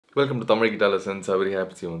Welcome to Tamil Guitar Lessons. I'm very happy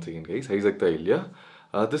to see you once again, guys. Thayil.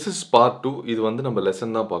 This is part 2. This is நம்ம lesson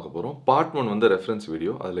தான் பார்க்க போறோம். Part 1 வந்து reference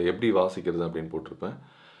video. அதுல எப்படி வாசிக்கிறது அப்படினு போட்டுருப்பேன்.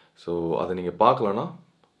 So அதை நீங்க பார்க்கலனா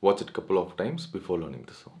watch it couple of times before learning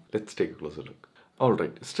the song. Let's take a closer look.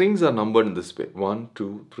 Alright, strings are numbered in this way. 1, 2,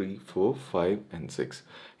 3, 4, 5 and 6.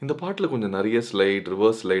 இந்த பாட்டுல கொஞ்சம் நிறைய ஸ்லைட்,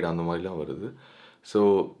 ரிவர்ஸ் ஸ்லைட் அந்த மாதிரிலாம் வருது. So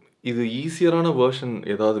இது ஈஸியரான வெர்ஷன்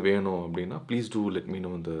ஏதாவது வேணும் அப்படின்னா please do let me no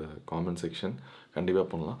இந்த காமெண்ட் செக்ஷன். கண்டிப்பாக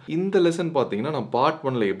பண்ணலாம். இந்த லெசன் பார்த்தீங்கன்னா நான் பார்ட்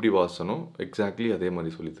 1ல் எப்படி வாசணும் எக்ஸாக்ட்லி அதே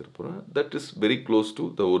மாதிரி சொல்லி தரப்போகிறேன். That is very close to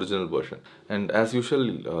the original version. And as usual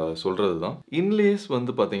சொல்கிறது தான் இன்லேஸ்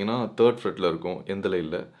வந்து பார்த்தீங்கன்னா 3rd ஃப்ரெட்டில் இருக்கும், எந்த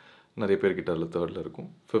லைனில் நிறைய பேர் கிட்டாரில் 3rdல இருக்கும்,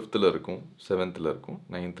 5th இருக்கும், 7th இருக்கும்,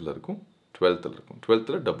 9th இருக்கும், 12th இருக்கும்.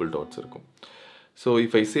 12th டபுள் டாட்ஸ் இருக்கும். So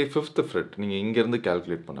if I say 5th Fred நீங்கள் இங்கேருந்து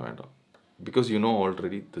கால்குலேட் பண்ண வேண்டாம். Because you know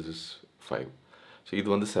already this is 5. So இது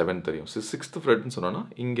வந்து 7 தெரியும். So 6th fretன்னு சொன்னா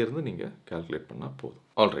இங்க இருந்து நீங்க கால்குலேட் பண்ணா போதும்.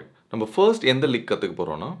 Alright. நம்ம first எந்த lick கத்துக்க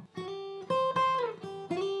போறோம்னா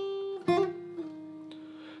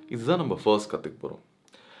இதுதான் நம்ம first கத்துக்க போறோம்.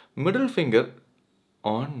 Middle finger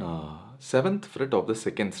on 7th fret of the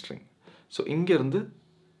second string. So இங்க இருந்து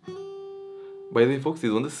by the way folks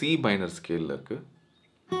இது வந்து C minor scaleல இருக்கு.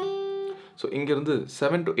 So இங்க இருந்து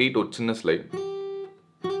 7 to 8 ஒரு சின்ன slide.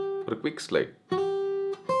 ஒரு quick slide.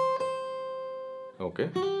 Okay.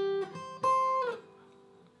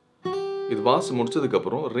 இது வாசி முடிச்சதுக்கு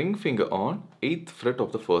அப்புறம் ring finger on 8th fret of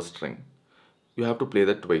the first string. You have to play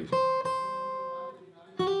that twice.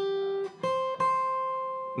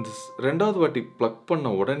 This ரெண்டாவது வாட்டி pluck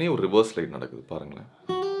பண்ண உடனே ஒரு reverse slide நடக்குது பாருங்களேன்.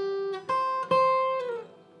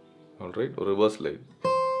 All right, ஒரு reverse slide.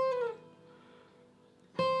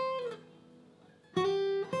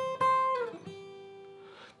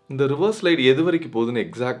 இந்த ரிவர்ஸ் ஸ்லைட் எது வரைக்கும் போகுதுன்னு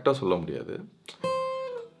எக்ஸாக்டாக சொல்ல முடியாது.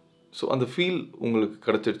 ஸோ அந்த ஃபீல் உங்களுக்கு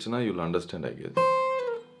கிடச்சிடுச்சுன்னா யூ வில் அண்டர்ஸ்டாண்ட் ஆகியது.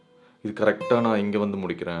 இது கரெக்டாக நான் இங்கே வந்து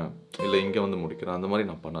முடிக்கிறேன் இல்லை இங்கே வந்து முடிக்கிறேன் அந்த மாதிரி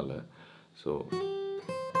நான் பண்ணலை. So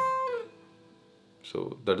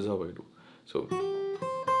that is how I two. So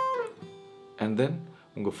and then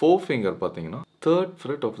உங்கள் 4th ஃபிங்கர் பார்த்தீங்கன்னா 3rd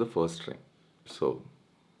fret of the first string. So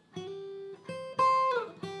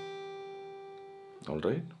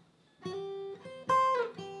alright.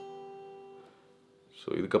 So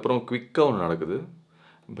இதுக்கப்புறம் குவிக்காக ஒன்று நடக்குது.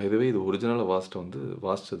 பை த வே இது ஒரிஜினலாக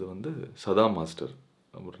வாசித்தது வந்து சதா மாஸ்டர்.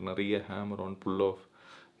 அவர் நிறைய ஹேமர் ஆன் புல் ஆஃப்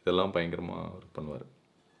இதெல்லாம் பயங்கரமாக அவர் பண்ணுவார்.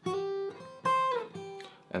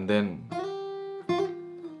 அண்ட் தென்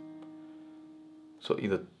ஸோ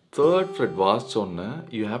இந்த 3rd fret வாசித்தோன்னே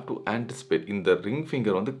you have to anticipate இந்த ரிங்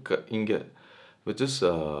ஃபிங்கர் வந்து இங்கே which is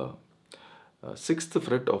 6th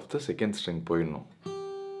fret of the second string போயிடணும்.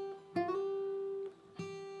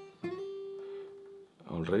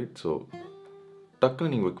 Alright, so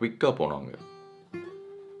டக்குன்னு நீங்கள் குவிக்காக போனாங்க.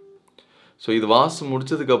 ஸோ இது வாசி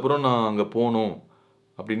முடிச்சதுக்கப்புறம் நான் அங்கே போகணும்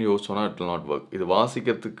அப்படின்னு யோசிச்சோன்னா இட் வில் நாட் ஒர்க். இது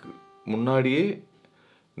வாசிக்கிறதுக்கு முன்னாடியே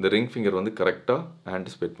இந்த ரிங் ஃபிங்கர் வந்து கரெக்டாக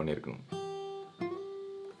ஆன்டிசிபேட் பண்ணியிருக்கணும்.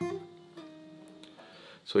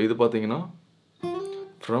 ஸோ இது பார்த்தீங்கன்னா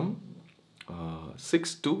ஃப்ரம்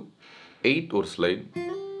 6 to 8 ஒரு ஸ்லைட்.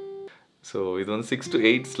 ஸோ இது வந்து 6 to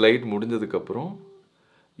 8 ஸ்லைட் முடிஞ்சதுக்கப்புறம்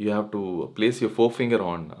you have to place your 4th finger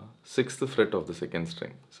on 6th fret of the second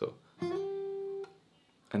string. So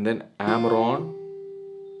and then hammer on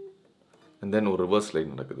and then ஒரு reverse slide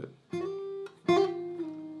நடக்குது.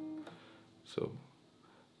 So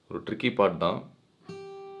ஒரு tricky part தான்.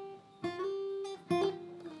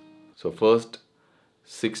 So first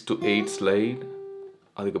 6 to 8 slide,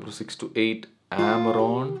 அதுக்கப்புறம் 6 to 8 hammer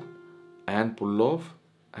on and pull off.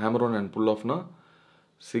 Hammer on and pull off na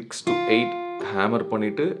 6 to 8 hammer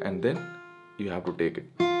பண்ணிட்டு and then you have to take it.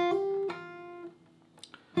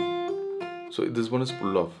 So this one is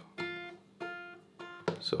pull off.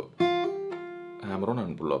 So hammer on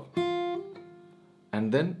and pull off. And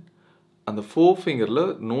then அந்த 4th fingerல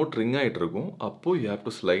note ring ஆயிட்டு இருக்கும். அப்போ you have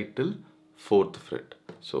to slide till 4th fret.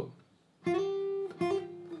 So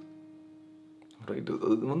right,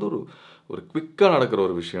 இது வந்து ஒரு குவிக்காக நடக்கிற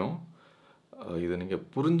ஒரு விஷயம். இதை நீங்கள்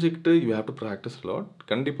புரிஞ்சுக்கிட்டு you have to practice lot.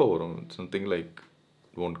 கண்டிப்பாக வரும். Something like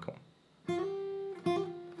won't come.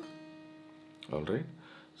 Alright.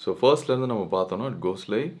 So ஃபர்ஸ்ட்லேருந்து நம்ம பார்த்தோன்னா it goes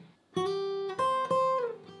like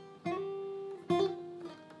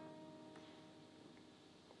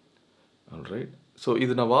alright. So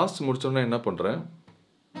இது நான் வாசித்து முடிச்சோன்னா என்ன பண்ணுறேன்,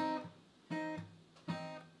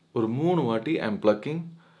 ஒரு 3 வாட்டி I am plucking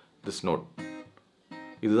this note.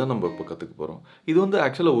 இதுதான் நம்ம இப்போ கற்றுக்க போகிறோம். இது வந்து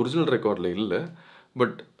ஆக்சுவலாக ஒரிஜினல் ரெக்கார்டில் இல்லை,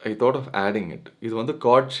 but I thought of adding it. இது வந்து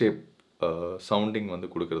கார்ட் ஷேப் சவுண்டிங் வந்து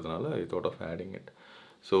கொடுக்கறதுனால I thought of adding it.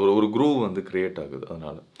 So ஒரு குரூவ் வந்து க்ரியேட் ஆகுது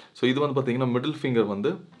அதனால். ஸோ இது வந்து பார்த்தீங்கன்னா மிடில் ஃபிங்கர்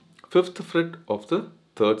வந்து 5th fret of the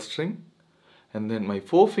third string, and then my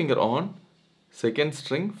forefinger on second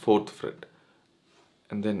string, fourth fret.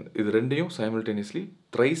 And then இது ரெண்டையும் simultaneously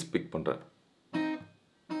thrice pick பண்றேன்.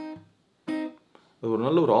 அது ஒரு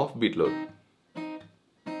நல்ல ஒரு ஆஃப் பீட்ல வரும்.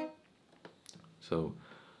 So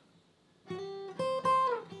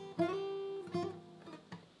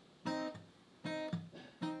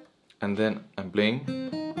and then I'm playing.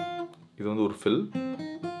 இது வந்து ஒரு fill.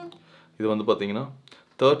 இது வந்து பாத்தீங்கன்னா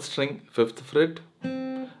third string, fifth fret,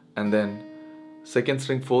 and then second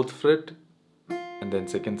string, fourth fret, and then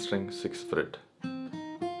second string, sixth fret.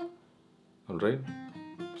 Alright?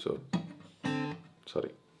 So,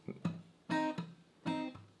 sorry.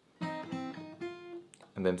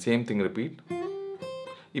 And then same thing repeat.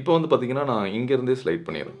 இப்போ வந்து பாத்தீங்கன்னா நான் இங்க இருந்தே ஸ்லைட்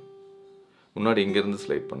பண்ணிடுறேன். முன்னாடி இங்க இருந்து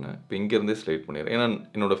ஸ்லைட் பண்ணேன். இப்போ இங்க இருந்தே ஸ்லைட் பண்ணிடுறேன். ஏன்னா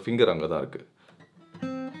என்னோட ஃபிங்கர் அங்க தான் இருக்கு.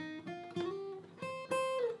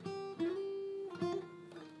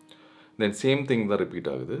 Then same thing தான் repeat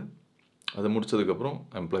ஆகுது. அது முடிச்சதுக்கு அப்புறம்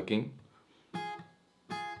I'm plucking.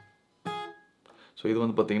 So இது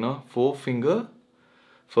வந்து பாத்தீங்கன்னா four finger,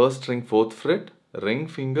 first string, fourth fret, ring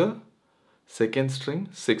finger, second string,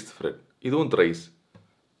 sixth fret. இதுவும் thrice.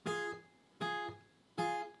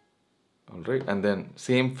 Alright, and then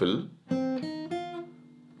same fill.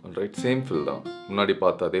 Alright, same fill தான். முன்னாடி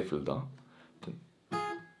பார்த்த அதே fill தான்.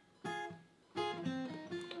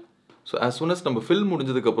 So as soon as நம்ம fill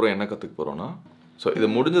முடிஞ்சதுக்கு அப்புறம் என்ன கத்துக்க போறோம்னா, so இது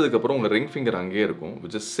முடிஞ்சதுக்கு அப்புறம் உங்க ring finger அங்கேயே இருக்கும்,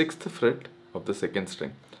 which is sixth fret of the second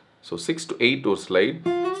string. So 6 to 8 or slide,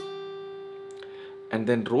 and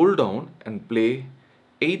then roll down and play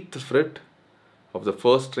 8th fret of the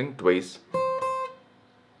first string twice.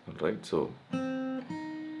 Alright, so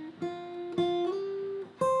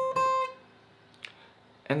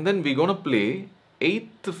and then we're gonna play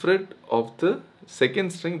 8th fret of the second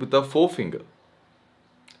string with our forefinger.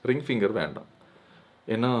 Ring finger வேண்டாம்.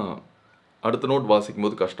 ஏன்னா அடுத்த note வாசிக்கும்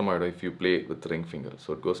போது கஷ்டமாயிடும் if you play with ring finger. So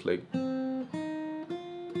it goes like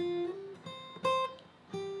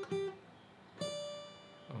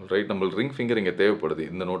right, நம்மளுக்கு ring finger இங்க தேவைப்படுது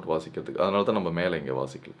இந்த note வாசிக்கிறதுக்கு. அதனால தான் நம்ம மேலே இங்க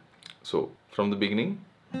வாசிக்கல. So from the beginning,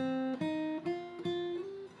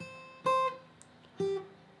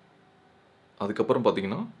 அதுக்கப்புறம்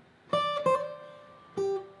பாத்தீங்கன்னா,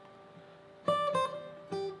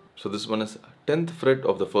 so this one is 10th fret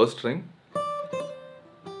of the first string.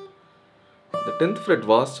 The 10th fret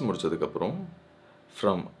வாசிச்சு முடிச்சதுக்கு அப்புறம்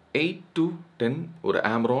from 8 to 10 ஒரு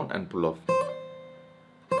hammer on and pull off.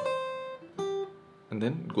 And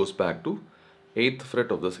then it goes back to 8th fret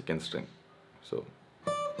of the second string. So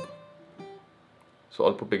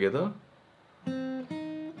all put together.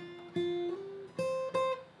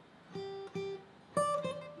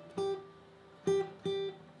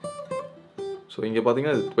 So இங்க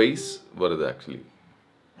பாத்தீங்கன்னா இது twice வருது actually.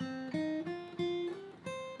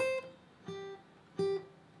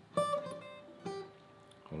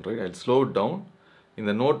 Alright, I'll slow it down. In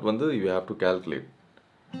the note வந்து you have to calculate.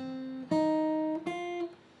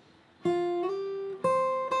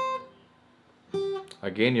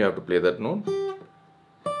 Again you have to play that note.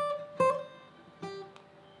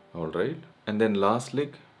 Alright, and then last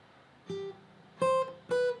lick.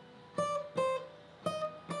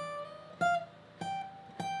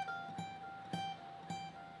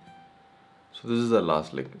 So this is the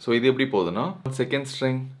last lick. So இது எப்படி போகுதுன்னா, second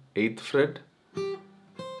string, 8th fret,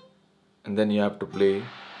 and then you have to play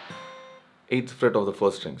 8th fret of the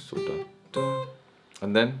first string. So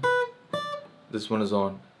and then this one is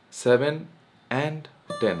on 7 and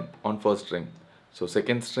 10 on first string. So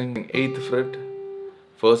second string, 8th fret,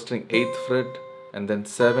 first string, 8th fret, and then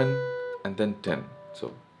 7 and then 10. So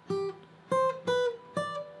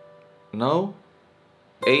now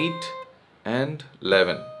 8 and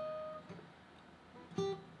 11.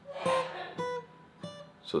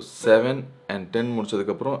 So 7 and 10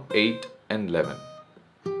 முடிச்சதுக்கு அப்புறம் 8 and 11.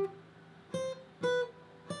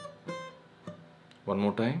 One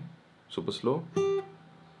more time, super slow.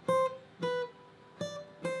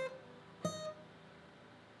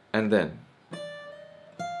 And then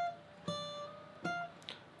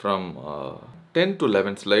from 10 to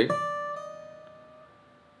 11 slide,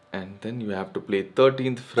 and then you have to play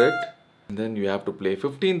 13th fret, and then you have to play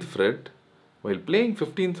 15th fret. While playing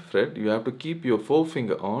 15th fret, you have to keep your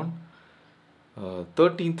forefinger on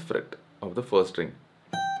 13th fret of the first string.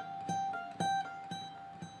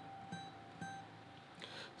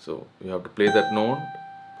 So you have to play that note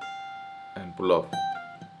and pull off.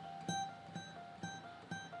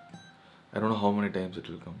 I don't know how many times it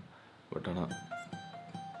will come, but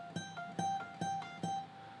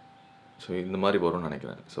so இந்த மாதிரி வரும்னு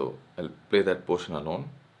நினைக்கிறேன். So I'll play that portion alone.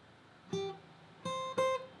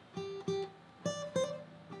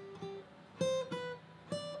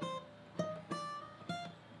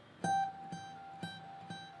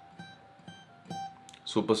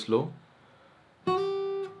 super slow.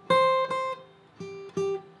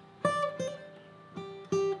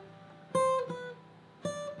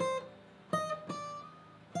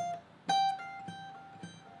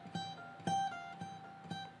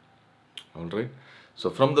 Alright, so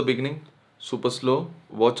from the beginning, super slow.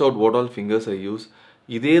 Watch out what all fingers I use.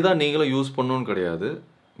 இதே தான் நீங்களும் use பண்ணணும்னு கிடையாது,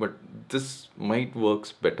 but this might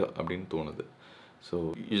works better அப்படின்னு தோணுது. So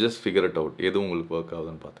you just figure it out, எது உங்களுக்கு work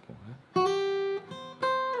ஆகுதுன்னு பார்த்துக்கோங்க.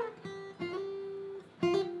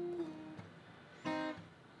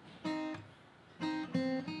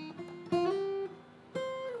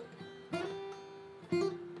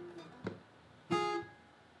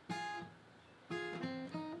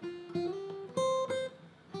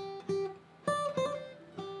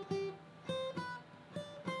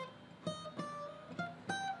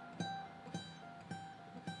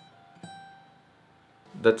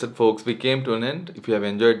 That's it folks, we came to an end. If you have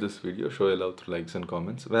enjoyed this video, show your love through likes and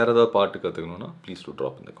comments. வேறு ஏதாவது பாட்டு கற்றுக்கணுன்னா please do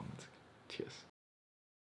drop in the comments.